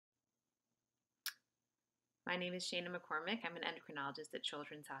My name is Shana McCormack. I'm an endocrinologist at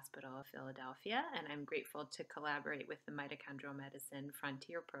Children's Hospital of Philadelphia, and I'm grateful to collaborate with the Mitochondrial Medicine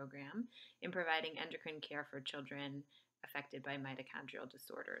Frontier program in providing endocrine care for children affected by mitochondrial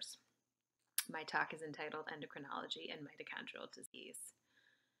disorders. My talk is entitled Endocrinology and Mitochondrial Disease.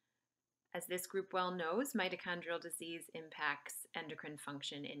 As this group well knows, mitochondrial disease impacts endocrine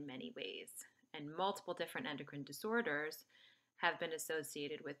function in many ways, and multiple different endocrine disorders have been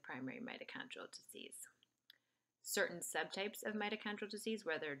associated with primary mitochondrial disease. Certain subtypes of mitochondrial disease,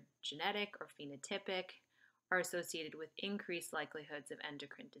 whether genetic or phenotypic, are associated with increased likelihoods of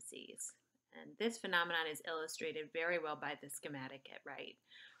endocrine disease. And this phenomenon is illustrated very well by the schematic at right,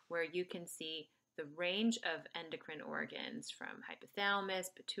 where you can see the range of endocrine organs from hypothalamus,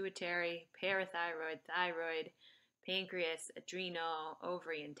 pituitary, parathyroid, thyroid, pancreas, adrenal,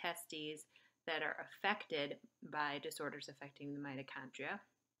 ovary, and testes that are affected by disorders affecting the mitochondria.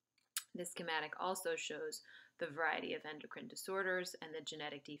 This schematic also shows the variety of endocrine disorders and the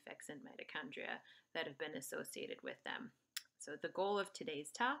genetic defects in mitochondria that have been associated with them. So the goal of today's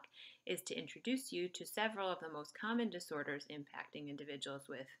talk is to introduce you to several of the most common disorders impacting individuals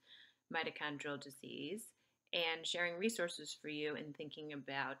with mitochondrial disease and sharing resources for you in thinking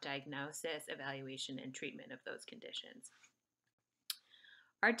about diagnosis, evaluation, and treatment of those conditions.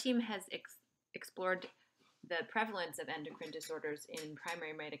 Our team has explored the prevalence of endocrine disorders in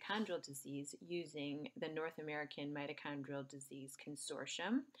primary mitochondrial disease using the North American Mitochondrial Disease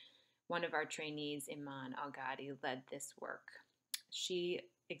Consortium. One of our trainees, Iman Al-Ghadi, led this work. She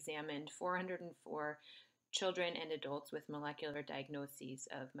examined 404 children and adults with molecular diagnoses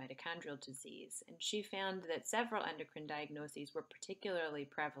of mitochondrial disease, and she found that several endocrine diagnoses were particularly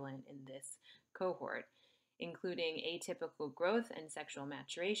prevalent in this cohort, including atypical growth and sexual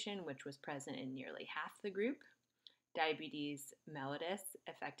maturation, which was present in nearly half the group. Diabetes mellitus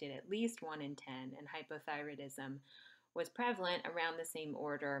affected at least 1 in 10, and hypothyroidism was prevalent around the same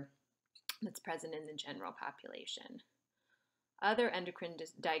order that's present in the general population. Other endocrine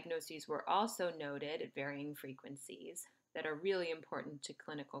diagnoses were also noted at varying frequencies that are really important to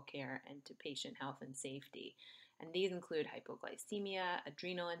clinical care and to patient health and safety. And these include hypoglycemia,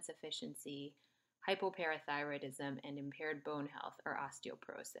 adrenal insufficiency, hypoparathyroidism, and impaired bone health or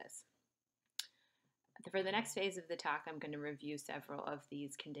osteoporosis. For the next phase of the talk, I'm going to review several of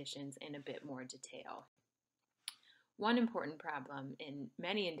these conditions in a bit more detail. One important problem in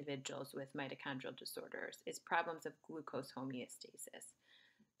many individuals with mitochondrial disorders is problems of glucose homeostasis.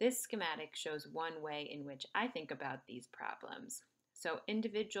 This schematic shows one way in which I think about these problems. So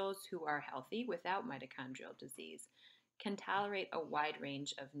individuals who are healthy without mitochondrial disease can tolerate a wide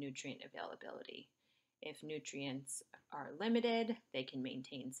range of nutrient availability. If nutrients are limited, they can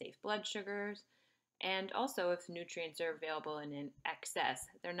maintain safe blood sugars, and also if nutrients are available in excess,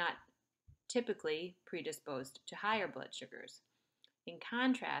 they're not typically predisposed to higher blood sugars. In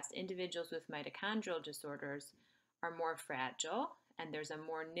contrast, individuals with mitochondrial disorders are more fragile, and there's a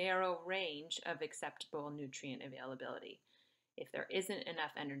more narrow range of acceptable nutrient availability. If there isn't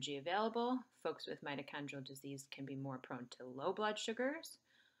enough energy available, folks with mitochondrial disease can be more prone to low blood sugars.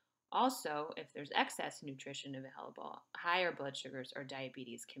 Also, if there's excess nutrition available, higher blood sugars or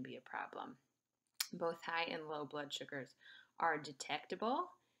diabetes can be a problem. Both high and low blood sugars are detectable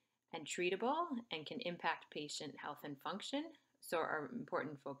and treatable and can impact patient health and function, so are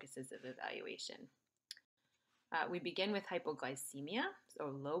important focuses of evaluation. We begin with hypoglycemia, so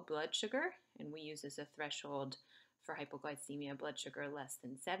low blood sugar, and we use as a threshold for hypoglycemia blood sugar less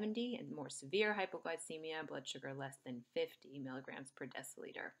than 70, and more severe hypoglycemia blood sugar less than 50 milligrams per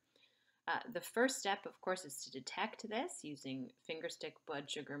deciliter. The first step, of course, is to detect this using fingerstick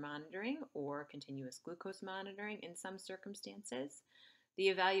blood sugar monitoring or continuous glucose monitoring in some circumstances. The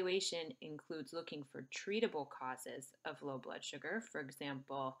evaluation includes looking for treatable causes of low blood sugar, for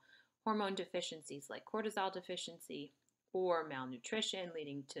example, hormone deficiencies like cortisol deficiency or malnutrition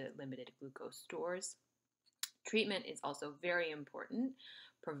leading to limited glucose stores. Treatment is also very important.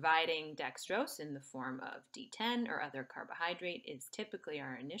 Providing dextrose in the form of D10 or other carbohydrate is typically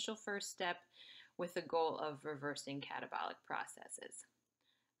our initial first step with the goal of reversing catabolic processes.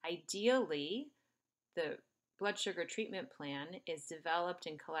 Ideally, the blood sugar treatment plan is developed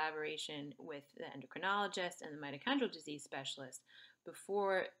in collaboration with the endocrinologist and the mitochondrial disease specialist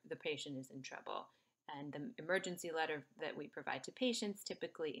before the patient is in trouble. And the emergency letter that we provide to patients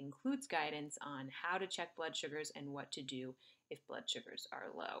typically includes guidance on how to check blood sugars and what to do if blood sugars are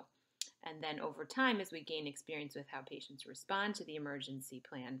low. And then over time, as we gain experience with how patients respond to the emergency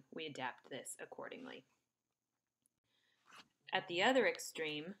plan, we adapt this accordingly. At the other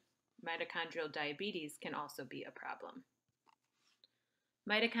extreme, mitochondrial diabetes can also be a problem.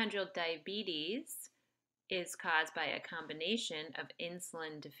 Mitochondrial diabetes is caused by a combination of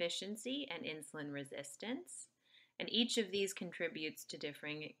insulin deficiency and insulin resistance, and each of these contributes to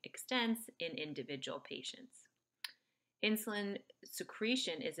differing extents in individual patients. Insulin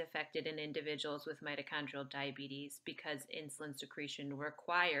secretion is affected in individuals with mitochondrial diabetes because insulin secretion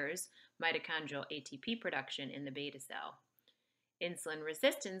requires mitochondrial ATP production in the beta cell. Insulin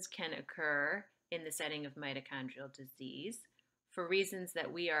resistance can occur in the setting of mitochondrial disease for reasons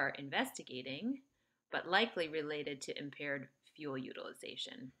that we are investigating, but likely related to impaired fuel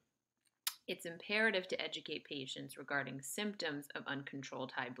utilization. It's imperative to educate patients regarding symptoms of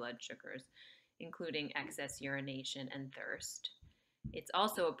uncontrolled high blood sugars, including excess urination and thirst. It's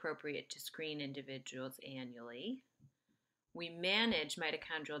also appropriate to screen individuals annually. We manage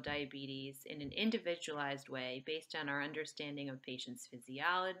mitochondrial diabetes in an individualized way based on our understanding of patients'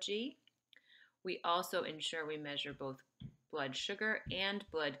 physiology. We also ensure we measure both blood sugar and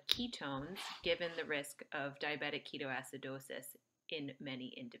blood ketones given the risk of diabetic ketoacidosis in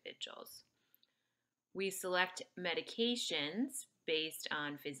many individuals. We select medications based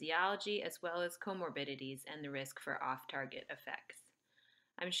on physiology as well as comorbidities and the risk for off-target effects.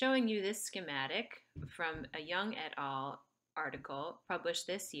 I'm showing you this schematic from a Young et al. Article published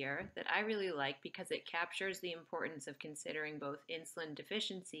this year that I really like because it captures the importance of considering both insulin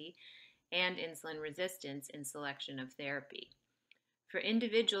deficiency and insulin resistance in selection of therapy. For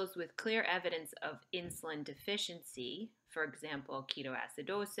individuals with clear evidence of insulin deficiency, for example,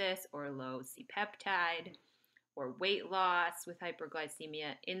 ketoacidosis or low C-peptide, or weight loss with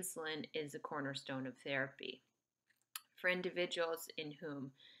hyperglycemia, insulin is a cornerstone of therapy. For individuals in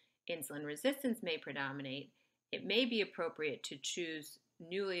whom insulin resistance may predominate, it may be appropriate to choose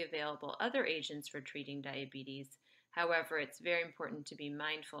newly available other agents for treating diabetes. However, it's very important to be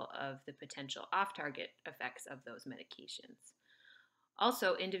mindful of the potential off-target effects of those medications.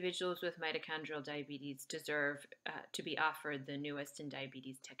 Also, individuals with mitochondrial diabetes deserve to be offered the newest in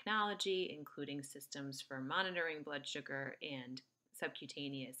diabetes technology, including systems for monitoring blood sugar and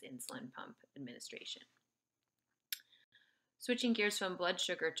subcutaneous insulin pump administration. Switching gears from blood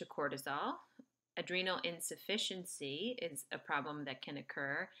sugar to cortisol, adrenal insufficiency is a problem that can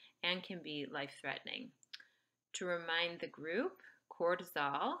occur and can be life-threatening. To remind the group,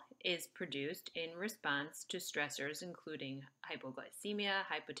 cortisol is produced in response to stressors including hypoglycemia,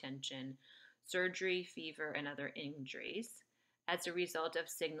 hypotension, surgery, fever, and other injuries as a result of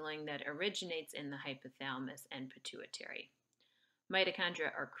signaling that originates in the hypothalamus and pituitary.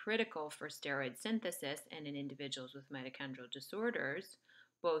 Mitochondria are critical for steroid synthesis, and in individuals with mitochondrial disorders,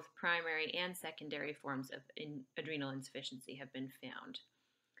 both primary and secondary forms of adrenal insufficiency have been found.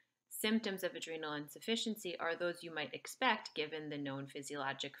 Symptoms of adrenal insufficiency are those you might expect given the known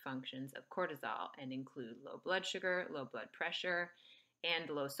physiologic functions of cortisol and include low blood sugar, low blood pressure, and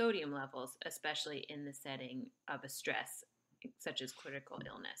low sodium levels, especially in the setting of a stress such as critical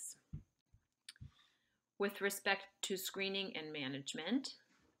illness. With respect to screening and management,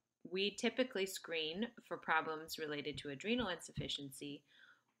 we typically screen for problems related to adrenal insufficiency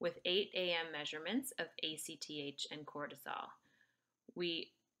with 8 a.m. measurements of ACTH and cortisol.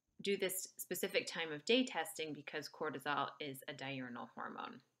 We do this specific time of day testing because cortisol is a diurnal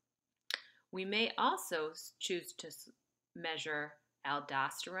hormone. We may also choose to measure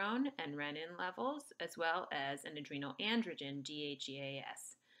aldosterone and renin levels, as well as an adrenal androgen,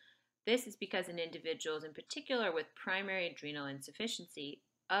 DHEAS. This is because in individuals, in particular with primary adrenal insufficiency,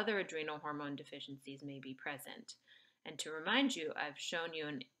 other adrenal hormone deficiencies may be present. And to remind you, I've shown you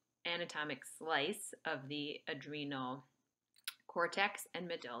an anatomic slice of the adrenal cortex and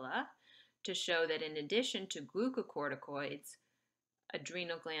medulla to show that in addition to glucocorticoids,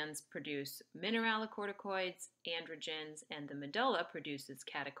 adrenal glands produce mineralocorticoids, androgens, and the medulla produces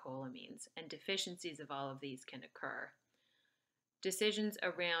catecholamines, and deficiencies of all of these can occur. Decisions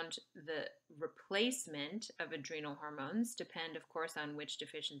around the replacement of adrenal hormones depend, of course, on which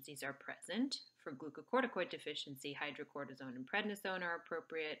deficiencies are present. For glucocorticoid deficiency, hydrocortisone and prednisone are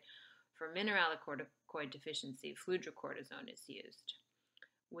appropriate. For mineralocorticoid deficiency, fludrocortisone is used.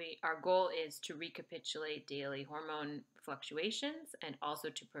 Our goal is to recapitulate daily hormone fluctuations and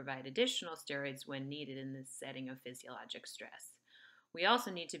also to provide additional steroids when needed in the setting of physiologic stress. We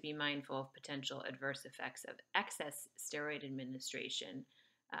also need to be mindful of potential adverse effects of excess steroid administration,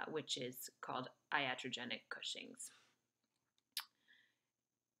 which is called iatrogenic Cushing's.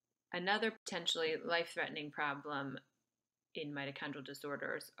 Another potentially life-threatening problem in mitochondrial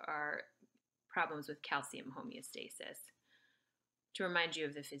disorders are problems with calcium homeostasis. To remind you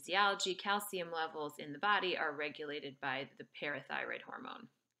of the physiology, calcium levels in the body are regulated by the parathyroid hormone.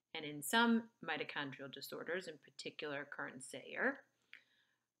 And in some mitochondrial disorders, in particular Kearns-Sayre,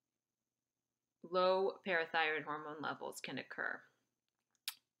 low parathyroid hormone levels can occur.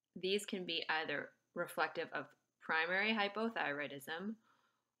 These can be either reflective of primary hypothyroidism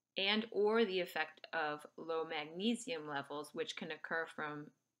and or the effect of low magnesium levels, which can occur from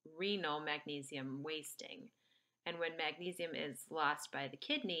renal magnesium wasting. And when magnesium is lost by the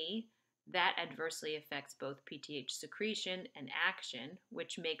kidney, that adversely affects both PTH secretion and action,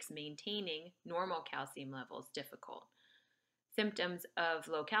 which makes maintaining normal calcium levels difficult. Symptoms of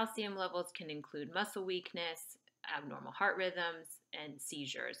low calcium levels can include muscle weakness, abnormal heart rhythms, and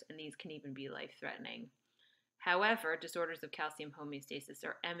seizures, and these can even be life-threatening. However, disorders of calcium homeostasis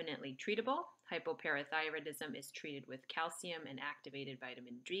are eminently treatable. Hypoparathyroidism is treated with calcium and activated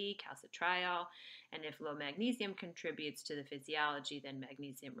vitamin D, calcitriol, and if low magnesium contributes to the physiology, then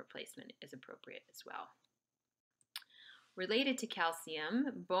magnesium replacement is appropriate as well. Related to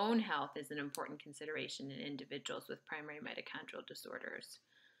calcium, bone health is an important consideration in individuals with primary mitochondrial disorders.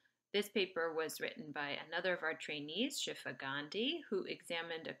 This paper was written by another of our trainees, Shifa Gandhi, who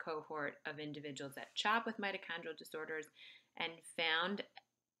examined a cohort of individuals at CHOP with mitochondrial disorders and found,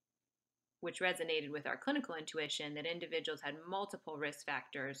 which resonated with our clinical intuition, that individuals had multiple risk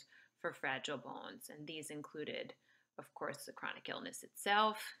factors for fragile bones. And these included, of course, the chronic illness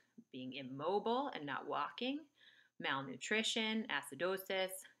itself, being immobile and not walking, malnutrition,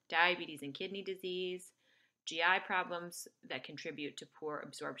 acidosis, diabetes and kidney disease, GI problems that contribute to poor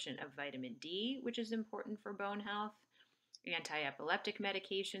absorption of vitamin D, which is important for bone health, anti-epileptic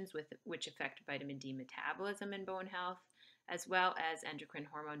medications which affect vitamin D metabolism and bone health, as well as endocrine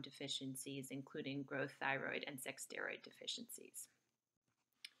hormone deficiencies, including growth thyroid and sex steroid deficiencies.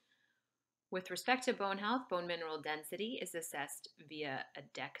 With respect to bone health, bone mineral density is assessed via a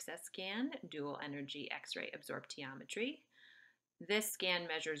DEXA scan, dual energy X-ray absorptiometry. This scan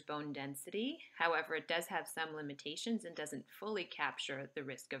measures bone density. However, it does have some limitations and doesn't fully capture the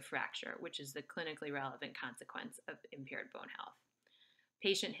risk of fracture, which is the clinically relevant consequence of impaired bone health.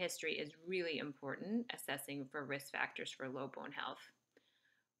 Patient history is really important, assessing for risk factors for low bone health.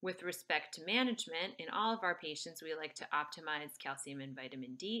 With respect to management, in all of our patients, we like to optimize calcium and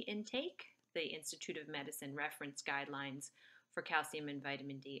vitamin D intake. The Institute of Medicine reference guidelines for calcium and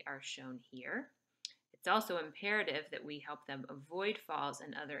vitamin D are shown here. It's also imperative that we help them avoid falls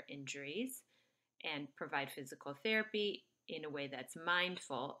and other injuries and provide physical therapy in a way that's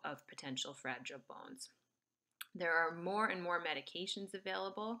mindful of potential fragile bones. There are more and more medications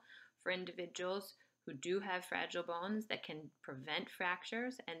available for individuals who do have fragile bones that can prevent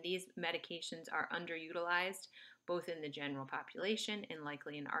fractures, and these medications are underutilized both in the general population and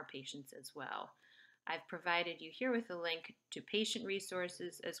likely in our patients as well. I've provided you here with a link to patient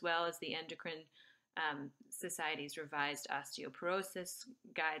resources as well as the Endocrine Society's revised osteoporosis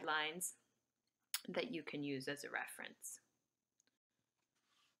guidelines that you can use as a reference.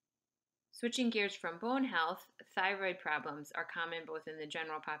 Switching gears from bone health, thyroid problems are common both in the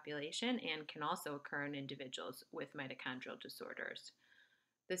general population and can also occur in individuals with mitochondrial disorders.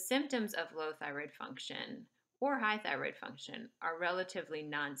 The symptoms of low thyroid function or high thyroid function are relatively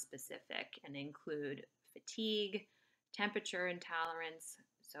nonspecific and include fatigue, temperature intolerance,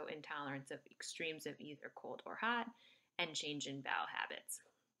 so intolerance of extremes of either cold or hot, and change in bowel habits.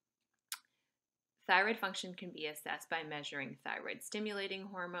 Thyroid function can be assessed by measuring thyroid stimulating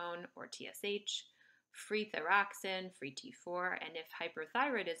hormone, or TSH, free thyroxine, free T4, and if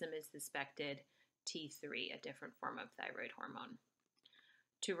hyperthyroidism is suspected, T3, a different form of thyroid hormone.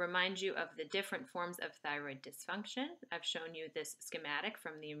 To remind you of the different forms of thyroid dysfunction, I've shown you this schematic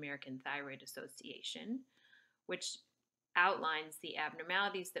from the American Thyroid Association, which outlines the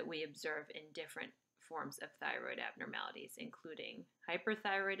abnormalities that we observe in different forms of thyroid abnormalities, including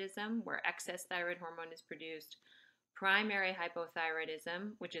hyperthyroidism, where excess thyroid hormone is produced, primary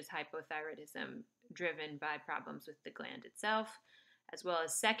hypothyroidism, which is hypothyroidism driven by problems with the gland itself, as well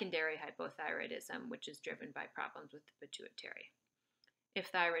as secondary hypothyroidism, which is driven by problems with the pituitary. If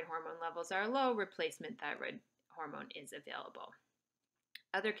thyroid hormone levels are low, replacement thyroid hormone is available.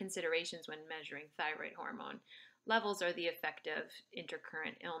 Other considerations when measuring thyroid hormone levels are the effect of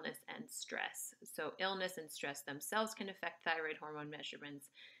intercurrent illness and stress. So illness and stress themselves can affect thyroid hormone measurements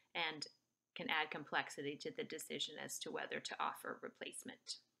and can add complexity to the decision as to whether to offer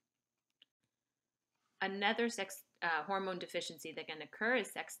replacement. Another hormone deficiency that can occur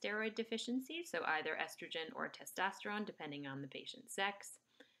is sex steroid deficiency, so either estrogen or testosterone, depending on the patient's sex.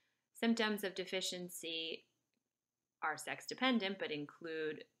 Symptoms of deficiency are sex dependent, but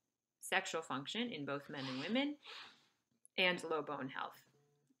include sexual function in both men and women, and low bone health.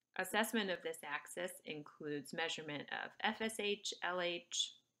 Assessment of this axis includes measurement of FSH, LH,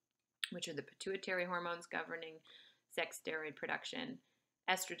 which are the pituitary hormones governing sex steroid production,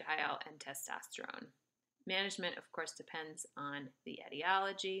 estradiol, and testosterone. Management, of course, depends on the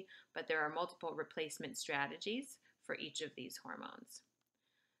etiology, but there are multiple replacement strategies for each of these hormones.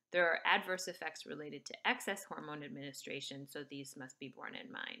 There are adverse effects related to excess hormone administration, so these must be borne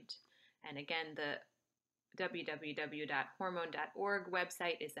in mind. And again, the www.hormone.org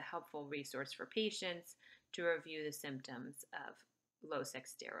website is a helpful resource for patients to review the symptoms of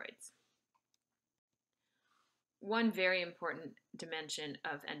low-sex steroids. One very important dimension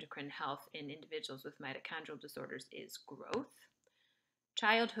of endocrine health in individuals with mitochondrial disorders is growth.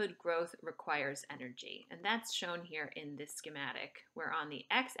 Childhood growth requires energy, and that's shown here in this schematic, where on the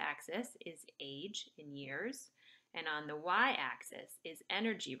x-axis is age in years, and on the y-axis is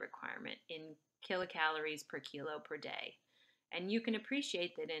energy requirement in kilocalories per kilo per day. And you can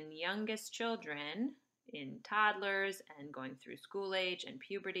appreciate that in youngest children, in toddlers and going through school age and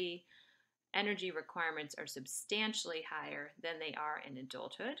puberty, energy requirements are substantially higher than they are in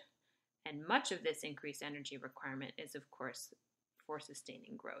adulthood, and much of this increased energy requirement is, of course, for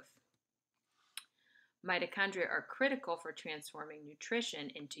sustaining growth. Mitochondria are critical for transforming nutrition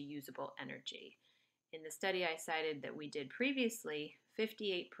into usable energy. In the study I cited that we did previously,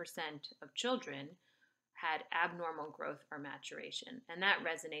 58% of children had abnormal growth or maturation, and that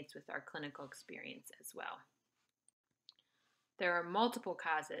resonates with our clinical experience as well. There are multiple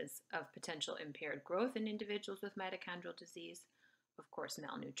causes of potential impaired growth in individuals with mitochondrial disease. Of course,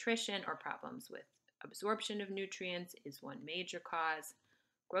 malnutrition or problems with absorption of nutrients is one major cause.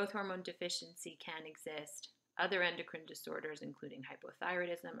 Growth hormone deficiency can exist. Other endocrine disorders, including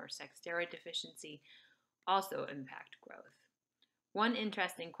hypothyroidism or sex steroid deficiency, also impact growth. One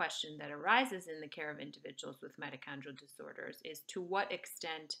interesting question that arises in the care of individuals with mitochondrial disorders is to what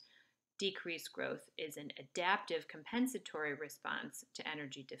extent decreased growth is an adaptive compensatory response to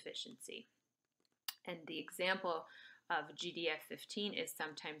energy deficiency. And the example of GDF15 is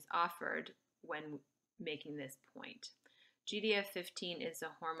sometimes offered when making this point. GDF15 is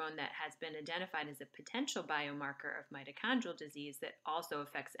a hormone that has been identified as a potential biomarker of mitochondrial disease that also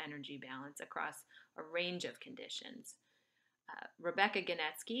affects energy balance across a range of conditions. Rebecca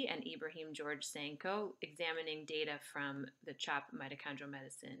Ganetsky and Ibrahim George Sanko, examining data from the CHOP Mitochondrial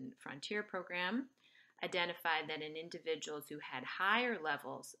Medicine Frontier program, identified that in individuals who had higher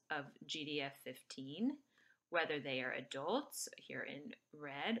levels of GDF15, whether they are adults, here in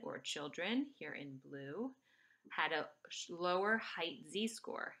red, or children, here in blue, had a lower height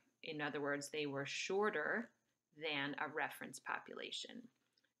z-score. In other words, they were shorter than a reference population.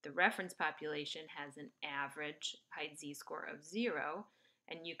 The reference population has an average height z-score of 0,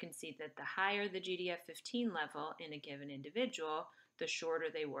 and you can see that the higher the GDF15 level in a given individual, the shorter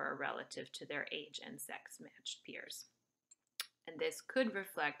they were relative to their age and sex-matched peers. And this could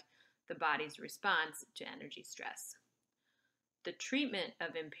reflect the body's response to energy stress. The treatment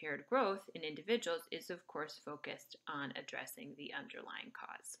of impaired growth in individuals is, of course, focused on addressing the underlying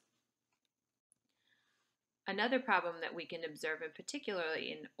cause. Another problem that we can observe, and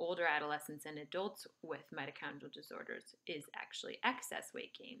particularly in older adolescents and adults with mitochondrial disorders, is actually excess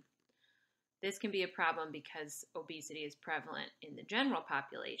weight gain. This can be a problem because obesity is prevalent in the general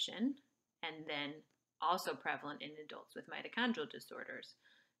population and then also prevalent in adults with mitochondrial disorders.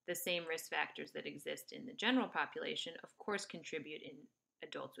 The same risk factors that exist in the general population, of course, contribute in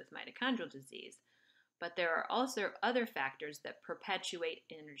adults with mitochondrial disease, but there are also other factors that perpetuate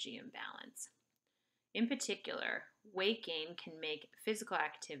energy imbalance. In particular, weight gain can make physical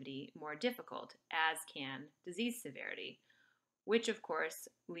activity more difficult, as can disease severity, which of course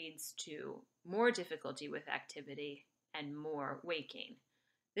leads to more difficulty with activity and more weight gain.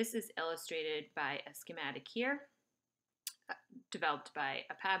 This is illustrated by a schematic here, developed by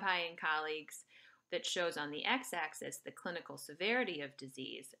Apabhai and colleagues, that shows on the x-axis the clinical severity of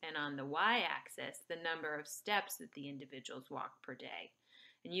disease, and on the y-axis the number of steps that the individuals walk per day.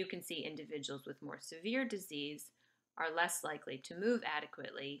 And you can see individuals with more severe disease are less likely to move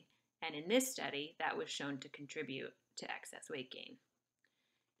adequately, and in this study, that was shown to contribute to excess weight gain.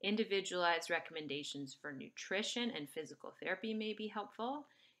 Individualized recommendations for nutrition and physical therapy may be helpful.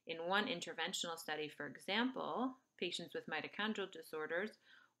 In one interventional study, for example, patients with mitochondrial disorders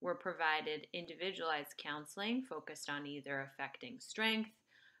were provided individualized counseling focused on either affecting strength,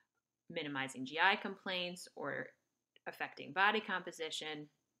 minimizing GI complaints, or affecting body composition,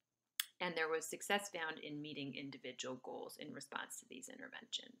 and there was success found in meeting individual goals in response to these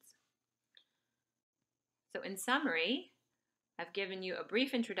interventions. So in summary, I've given you a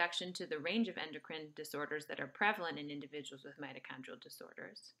brief introduction to the range of endocrine disorders that are prevalent in individuals with mitochondrial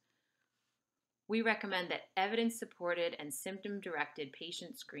disorders. We recommend that evidence-supported and symptom-directed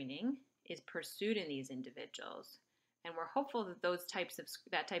patient screening is pursued in these individuals, And we're hopeful that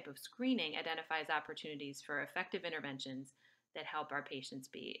that type of screening identifies opportunities for effective interventions that help our patients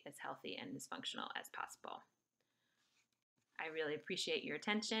be as healthy and as functional as possible. I really appreciate your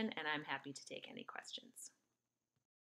attention, and I'm happy to take any questions.